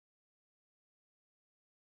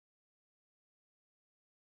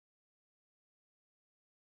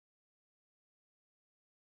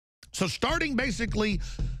So starting basically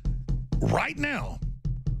right now,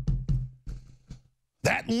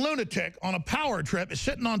 that lunatic on a power trip is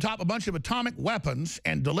sitting on top of a bunch of atomic weapons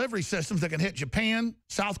and delivery systems that can hit Japan,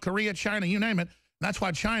 South Korea, China, you name it. And that's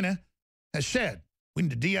why China has said, we need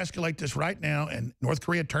to de-escalate this right now, and North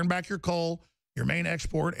Korea, turn back your coal, your main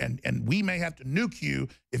export, and we may have to nuke you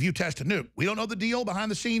if you test a nuke. We don't know the deal behind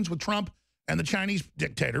the scenes with Trump and the Chinese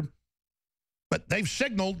dictator, but they've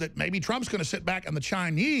signaled that maybe Trump's going to sit back and the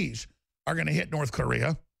Chinese are going to hit North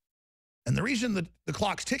Korea. And the reason that the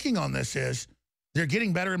clock's ticking on this is they're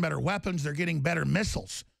getting better and better weapons. They're getting better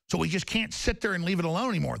missiles. So we just can't sit there and leave it alone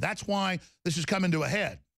anymore. That's why this is coming to a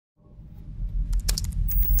head.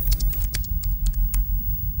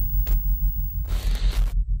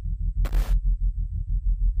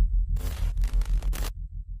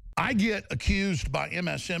 I get accused by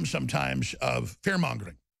MSM sometimes of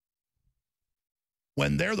fear-mongering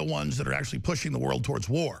when they're the ones that are actually pushing the world towards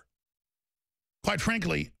war. Quite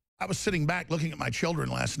frankly, I was sitting back looking at my children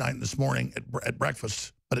last night and this morning at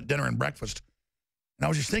breakfast, but at dinner and breakfast, and I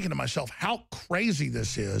was just thinking to myself how crazy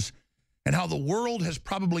this is and how the world has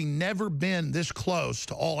probably never been this close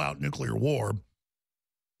to all-out nuclear war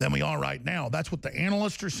than we are right now. That's what the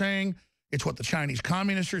analysts are saying. It's what the Chinese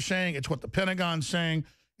communists are saying. It's what the Pentagon's saying.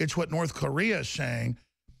 It's what North Korea is saying.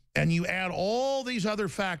 And you add all these other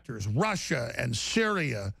factors, Russia and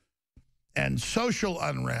Syria and social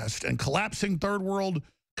unrest and collapsing third world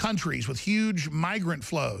countries with huge migrant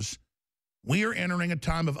flows, we are entering a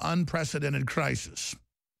time of unprecedented crisis.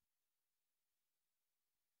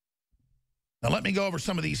 Now let me go over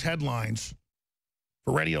some of these headlines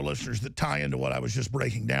for radio listeners that tie into what I was just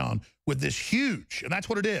breaking down with this huge, and that's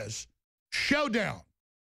what it is, showdown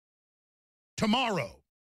tomorrow.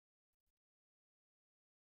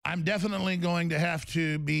 I'm definitely going to have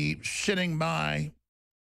to be sitting by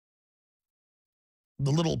the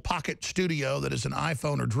little pocket studio that is an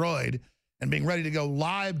iPhone or Droid and being ready to go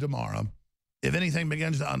live tomorrow if anything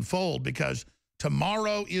begins to unfold, because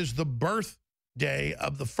tomorrow is the birthday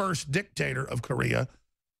of the first dictator of Korea,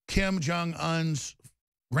 Kim Jong-un's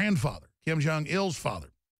grandfather, Kim Jong-il's father.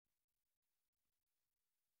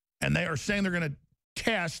 And they are saying they're going to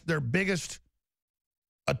test their biggest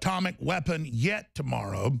atomic weapon yet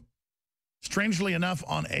tomorrow, strangely enough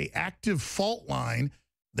on a active fault line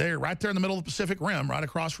there, right there in the middle of the Pacific Rim, right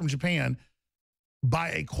across from Japan,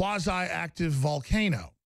 by a quasi-active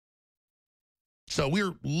volcano. So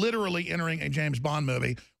we're literally entering a James Bond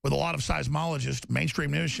movie with a lot of seismologists,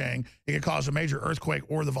 mainstream news saying it could cause a major earthquake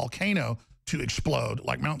or the volcano to explode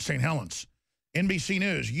like Mount St. Helens. NBC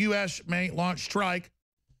News, U.S. may launch strike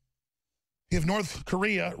if North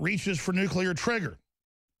Korea reaches for nuclear trigger.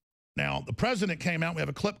 Now, the president came out, we have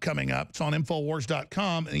a clip coming up, it's on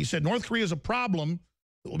Infowars.com, and he said, North Korea is a problem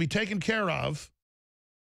that will be taken care of.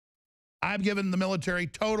 I've given the military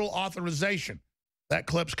total authorization. That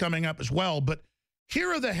clip's coming up as well. But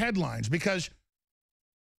here are the headlines, because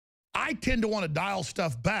I tend to want to dial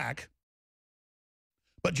stuff back,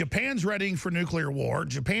 but Japan's readying for nuclear war.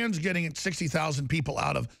 Japan's getting 60,000 people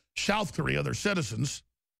out of South Korea, their citizens.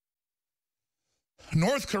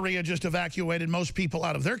 North Korea just evacuated most people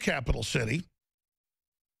out of their capital city.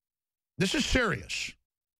 This is serious.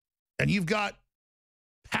 And you've got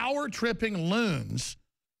power-tripping loons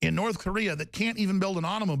in North Korea that can't even build an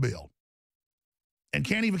automobile and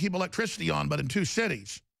can't even keep electricity on but in 2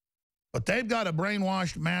 cities. But they've got a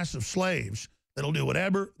brainwashed mass of slaves that'll do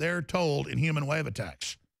whatever they're told in human wave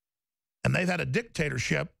attacks. And they've had a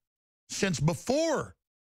dictatorship since before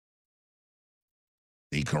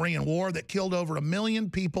the Korean War that killed over 1 million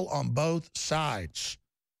people on both sides.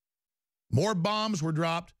 More bombs were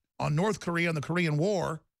dropped on North Korea in the Korean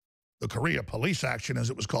War, the Korea Police Action as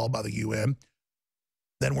it was called by the UN,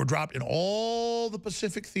 than were dropped in all the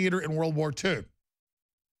Pacific Theater in World War II.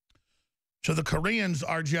 So the Koreans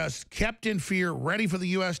are just kept in fear, ready for the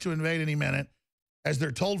U.S. to invade any minute, as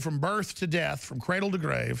they're told from birth to death, from cradle to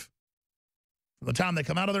grave, from the time they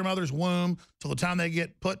come out of their mother's womb till the time they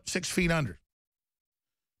get put 6 feet under.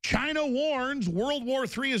 China warns World War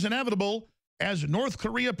III is inevitable as North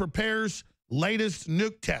Korea prepares latest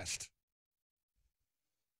nuke test.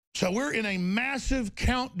 So we're in a massive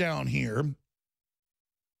countdown here.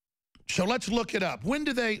 So let's look it up. When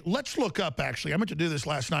do they, let's look up actually. I meant to do this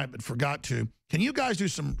last night but forgot to. Can you guys do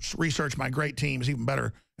some research? My great team is even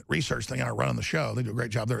better at research than I run on the show. They do a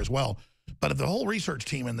great job there as well. But if the whole research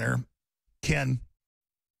team in there can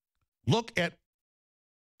look at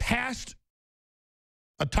past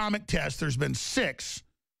atomic tests, there's been 6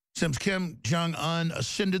 since Kim Jong-un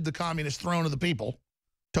ascended the communist throne of the people.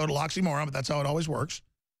 Total oxymoron, but that's how it always works.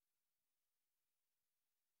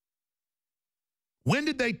 When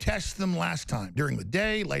did they test them last time? During the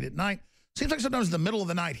day, late at night? Seems like sometimes in the middle of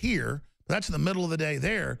the night here, but that's in the middle of the day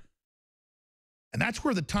there. And that's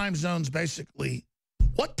where the time zones basically...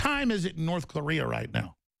 What time is it in North Korea right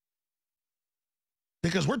now?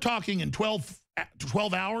 Because we're talking in 12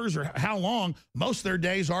 hours or how long, most of their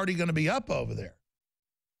days are already going to be up over there.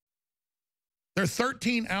 They're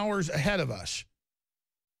 13 hours ahead of us.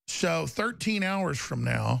 So 13 hours from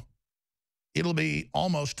now, it'll be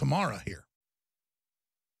almost tomorrow here.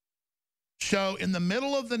 So in the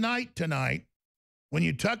middle of the night tonight, when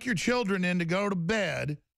you tuck your children in to go to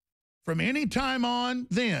bed, from any time on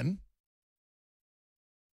then,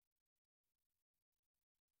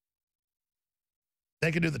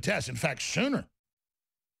 they could do the test. In fact, sooner.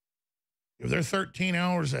 If they're 13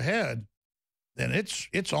 hours ahead, then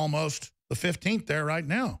it's almost the 15th there right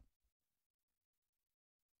now.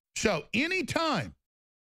 So any time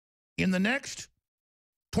in the next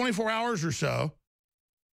 24 hours or so,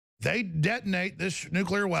 they detonate this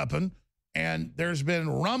nuclear weapon, and there's been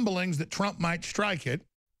rumblings that Trump might strike it.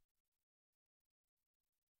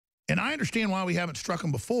 And I understand why we haven't struck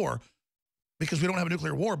them before, because we don't have a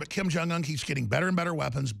nuclear war, but Kim Jong-un keeps getting better and better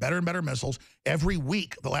weapons, better and better missiles. Every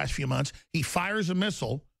week, the last few months, he fires a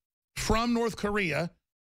missile from North Korea,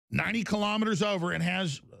 90 kilometers over, and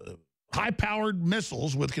has high-powered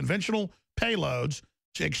missiles with conventional payloads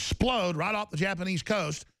to explode right off the Japanese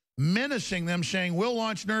coast, menacing them, saying, we'll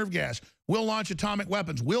launch nerve gas, we'll launch atomic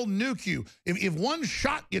weapons, we'll nuke you. If one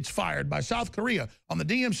shot gets fired by South Korea on the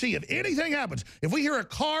DMZ, if anything happens, if we hear a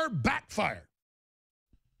car backfire,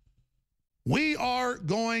 we are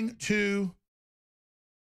going to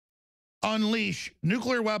unleash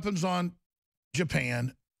nuclear weapons on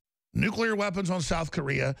Japan, nuclear weapons on South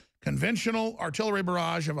Korea, conventional artillery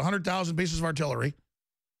barrage of 100,000 pieces of artillery.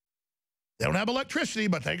 They don't have electricity,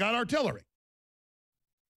 but they got artillery.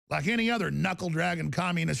 Like any other knuckle-dragging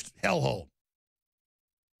communist hellhole.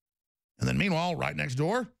 And then meanwhile, right next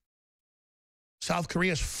door, South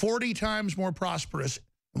Korea is 40 times more prosperous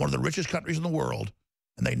and one of the richest countries in the world,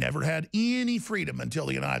 and they never had any freedom until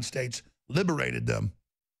the United States liberated them.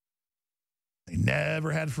 They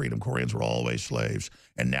never had freedom. Koreans were always slaves.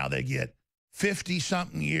 And now they get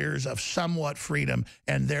 50-something years of somewhat freedom,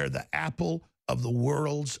 and they're the apple of the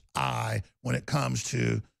world's eye when it comes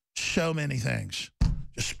to so many things.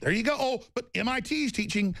 Just there you go. Oh, but MIT's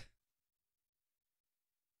teaching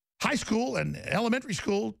high school and elementary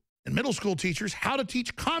school and middle school teachers how to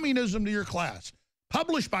teach communism to your class.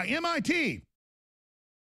 Published by MIT.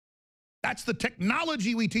 That's the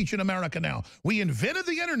technology we teach in America now. We invented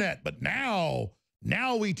the internet, but now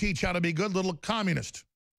we teach how to be good little communists.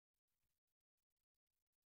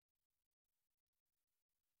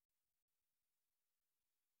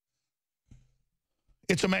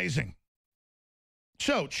 It's amazing.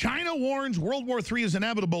 So, China warns World War III is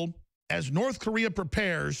inevitable as North Korea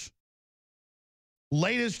prepares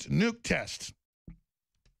latest nuke test.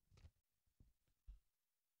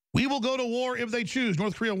 We will go to war if they choose.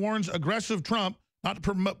 North Korea warns aggressive Trump not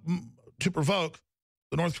to provoke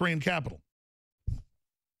the North Korean capital.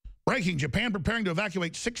 Breaking, Japan preparing to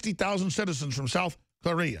evacuate 60,000 citizens from South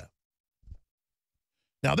Korea.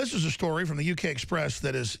 Now, this is a story from the UK Express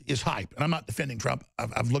that is hype, and I'm not defending Trump.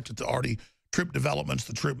 I've looked at the already troop developments,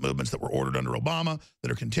 the troop movements that were ordered under Obama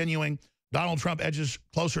that are continuing. Donald Trump edges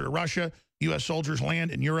closer to Russia. U.S. soldiers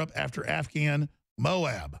land in Europe after Afghan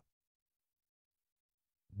Moab.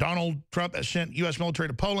 Donald Trump has sent U.S. military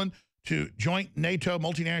to Poland to joint NATO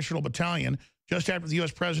multinational battalion just after the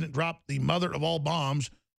U.S. president dropped the mother of all bombs,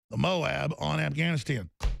 the Moab, on Afghanistan.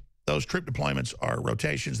 Those troop deployments are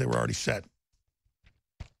rotations. They were already set.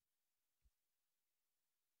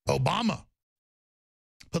 Obama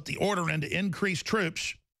put the order in to increase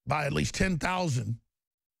troops by at least 10,000 in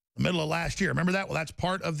the middle of last year. Remember that? Well, that's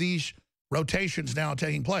part of these rotations now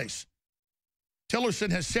taking place.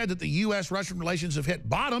 Tillerson has said that the U.S.-Russian relations have hit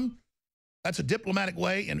bottom. That's a diplomatic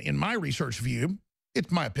way, in my research view,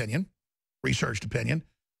 it's my opinion, researched opinion,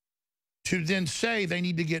 to then say they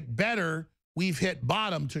need to get better. We've hit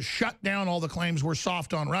bottom, to shut down all the claims we're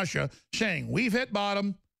soft on Russia, saying we've hit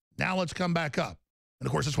bottom, now let's come back up. And,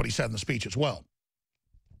 of course, that's what he said in the speech as well.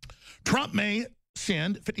 Trump may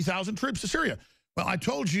send 50,000 troops to Syria. Well, I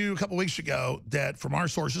told you a couple weeks ago that from our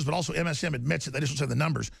sources, but also MSM admits it, they just don't say the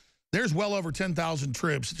numbers, there's well over 10,000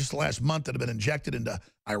 troops just the last month that have been injected into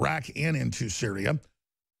Iraq and into Syria.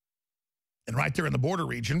 And right there in the border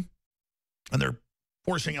region, and they're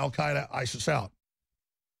forcing al-Qaeda, ISIS out.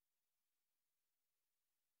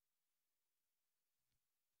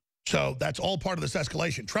 So that's all part of this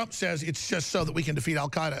escalation. Trump says it's just so that we can defeat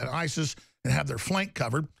al-Qaeda and ISIS and have their flank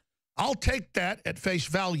covered. I'll take that at face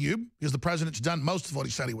value because the president's done most of what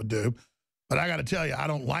he said he would do. But I got to tell you, I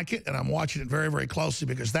don't like it, and I'm watching it very, very closely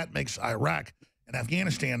because that makes Iraq and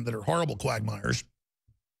Afghanistan, that are horrible quagmires.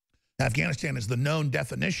 Afghanistan is the known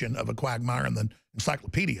definition of a quagmire in the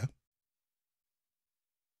encyclopedia.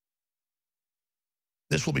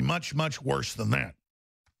 This will be much, much worse than that.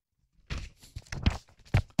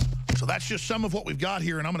 So that's just some of what we've got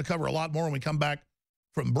here, and I'm going to cover a lot more when we come back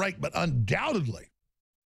from break. But undoubtedly,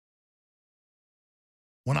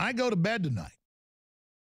 when I go to bed tonight,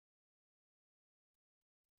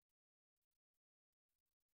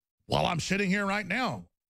 while I'm sitting here right now,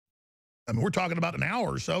 I mean, we're talking about an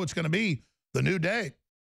hour or so, it's going to be the new day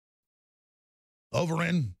over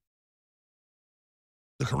in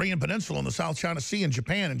the Korean Peninsula and the South China Sea and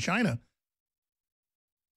Japan and China.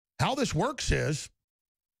 How this works is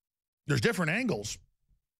there's different angles,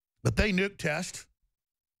 but they nuke test,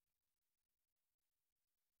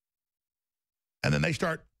 and then they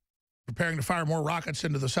start preparing to fire more rockets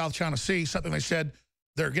into the South China Sea, something they said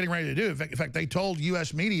they're getting ready to do. In fact, they told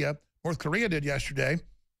U.S. media, North Korea did yesterday,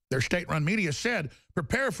 their state-run media said,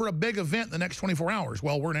 prepare for a big event in the next 24 hours.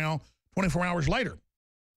 Well, we're now 24 hours later.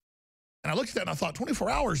 And I looked at that and I thought, 24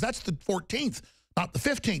 hours, that's the 14th, not the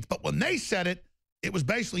 15th. But when they said it, it was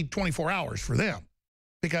basically 24 hours for them.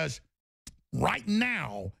 Because right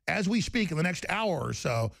now, as we speak in the next hour or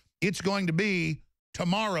so, it's going to be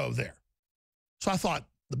tomorrow there. So I thought,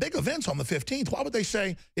 the big event's on the 15th. Why would they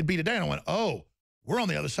say it'd be today? And I went, oh, we're on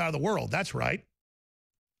the other side of the world. That's right.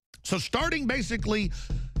 So starting basically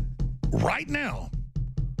right now,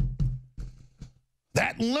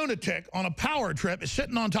 that lunatic on a power trip is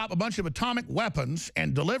sitting on top of a bunch of atomic weapons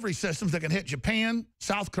and delivery systems that can hit Japan,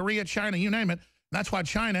 South Korea, China, you name it. And that's why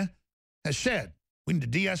China has said, we need to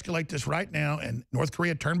de-escalate this right now, and North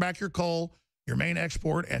Korea, turn back your coal, your main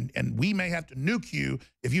export, and we may have to nuke you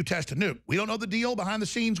if you test a nuke. We don't know the deal behind the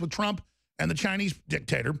scenes with Trump and the Chinese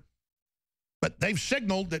dictator, but they've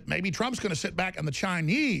signaled that maybe Trump's going to sit back and the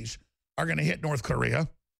Chinese are going to hit North Korea.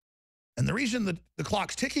 And the reason that the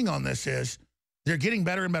clock's ticking on this is they're getting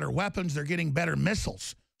better and better weapons. They're getting better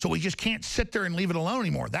missiles. So we just can't sit there and leave it alone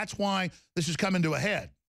anymore. That's why this is coming to a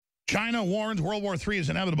head. China warns World War III is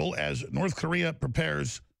inevitable as North Korea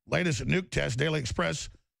prepares latest nuke test. Daily Express,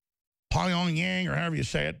 Pyongyang, or however you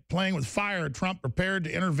say it, playing with fire. Trump prepared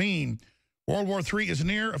to intervene. World War III is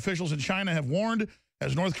near. Officials in China have warned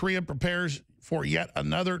as North Korea prepares for yet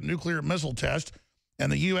another nuclear missile test.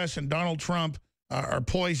 And the U.S. and Donald Trump are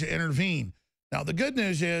poised to intervene. Now, the good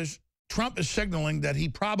news is Trump is signaling that he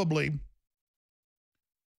probably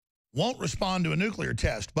won't respond to a nuclear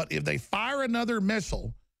test. But if they fire another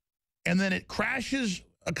missile and then it crashes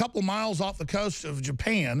a couple miles off the coast of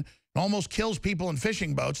Japan and almost kills people in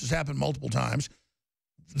fishing boats, has happened multiple times,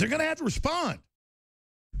 they're going to have to respond.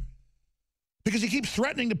 Because he keeps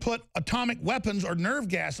threatening to put atomic weapons or nerve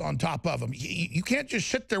gas on top of them. You can't just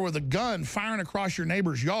sit there with a gun firing across your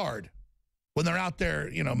neighbor's yard when they're out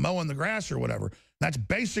there, you know, mowing the grass or whatever. That's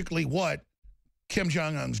basically what Kim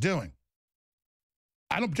Jong-un's doing.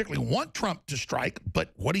 I don't particularly want Trump to strike,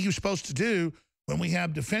 but what are you supposed to do when we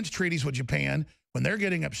have defense treaties with Japan, when they're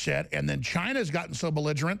getting upset, and then China's gotten so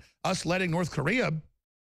belligerent, us letting North Korea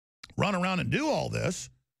run around and do all this,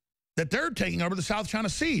 that they're taking over the South China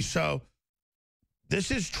Sea. So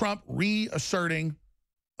this is Trump reasserting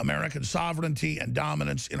American sovereignty and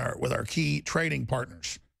dominance with our key trading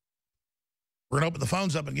partners. We're going to open the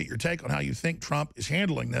phones up and get your take on how you think Trump is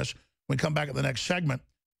handling this when we come back at the next segment.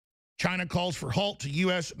 China calls for halt to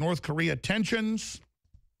U.S.-North Korea tensions.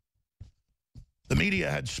 The media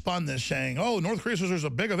had spun this saying, oh, North Korea says there's a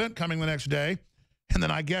big event coming the next day. And then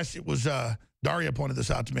I guess it was, Daria pointed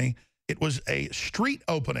this out to me, it was a street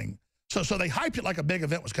opening. So they hyped it like a big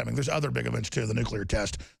event was coming. There's other big events, too, the nuclear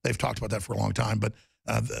test. They've talked about that for a long time, but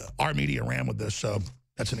our media ran with this, so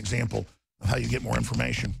that's an example of how you get more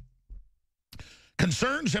information.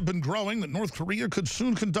 Concerns have been growing that North Korea could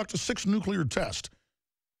soon conduct a sixth nuclear test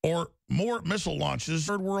or more missile launches.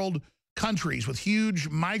 Third world countries with huge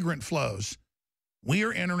migrant flows. We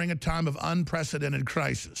are entering a time of unprecedented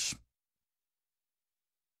crisis.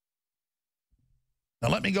 Now,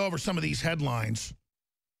 let me go over some of these headlines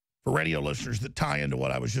for radio listeners that tie into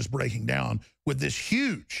what I was just breaking down with this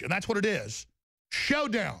huge, and that's what it is,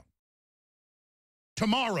 showdown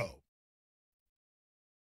tomorrow.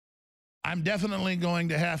 I'm definitely going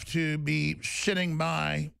to have to be sitting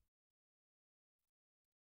by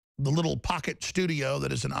the little pocket studio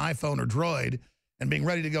that is an iPhone or Droid and being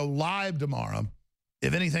ready to go live tomorrow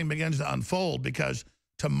if anything begins to unfold, because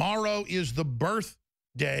tomorrow is the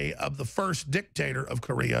birthday of the first dictator of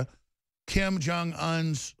Korea, Kim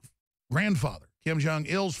Jong-un's grandfather. Kim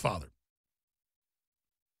Jong-il's father.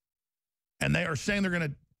 And they are saying they're going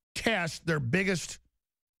to test their biggest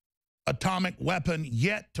atomic weapon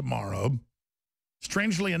yet tomorrow,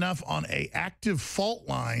 strangely enough, on an active fault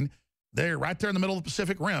line there, right there in the middle of the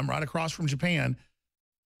Pacific Rim, right across from Japan,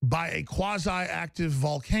 by a quasi-active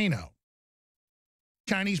volcano.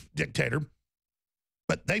 Chinese dictator.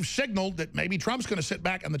 But they've signaled that maybe Trump's going to sit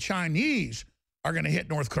back and the Chinese are going to hit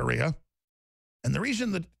North Korea. And the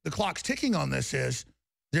reason that the clock's ticking on this is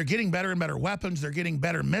they're getting better and better weapons. They're getting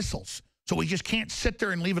better missiles. So we just can't sit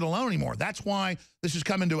there and leave it alone anymore. That's why this is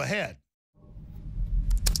coming to a head.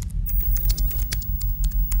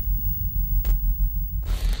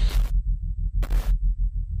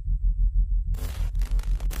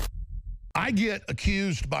 I get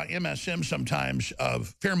accused by MSM sometimes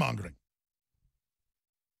of fear-mongering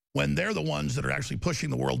when they're the ones that are actually pushing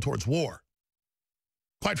the world towards war.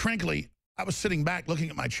 Quite frankly, I was sitting back looking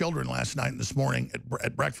at my children last night and this morning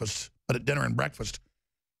at breakfast, at dinner and breakfast,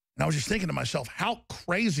 and I was just thinking to myself how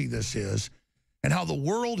crazy this is and how the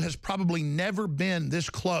world has probably never been this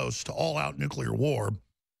close to all-out nuclear war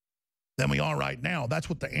than we are right now. That's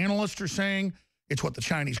what the analysts are saying. It's what the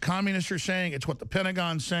Chinese communists are saying. It's what the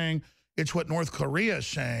Pentagon's saying. It's what North Korea is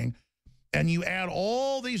saying. And you add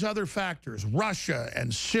all these other factors, Russia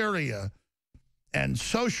and Syria and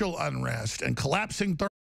social unrest and collapsing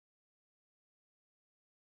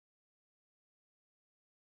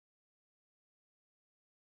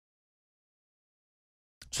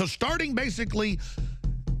So starting basically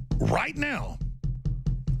right now,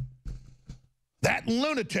 that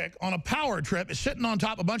lunatic on a power trip is sitting on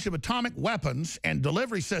top of a bunch of atomic weapons and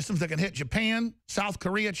delivery systems that can hit Japan, South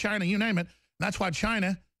Korea, China, you name it. And that's why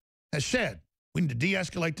China has said, we need to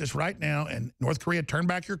de-escalate this right now, and North Korea, turn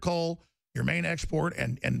back your coal, your main export,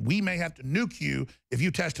 and we may have to nuke you if you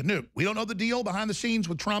test a nuke. We don't know the deal behind the scenes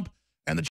with Trump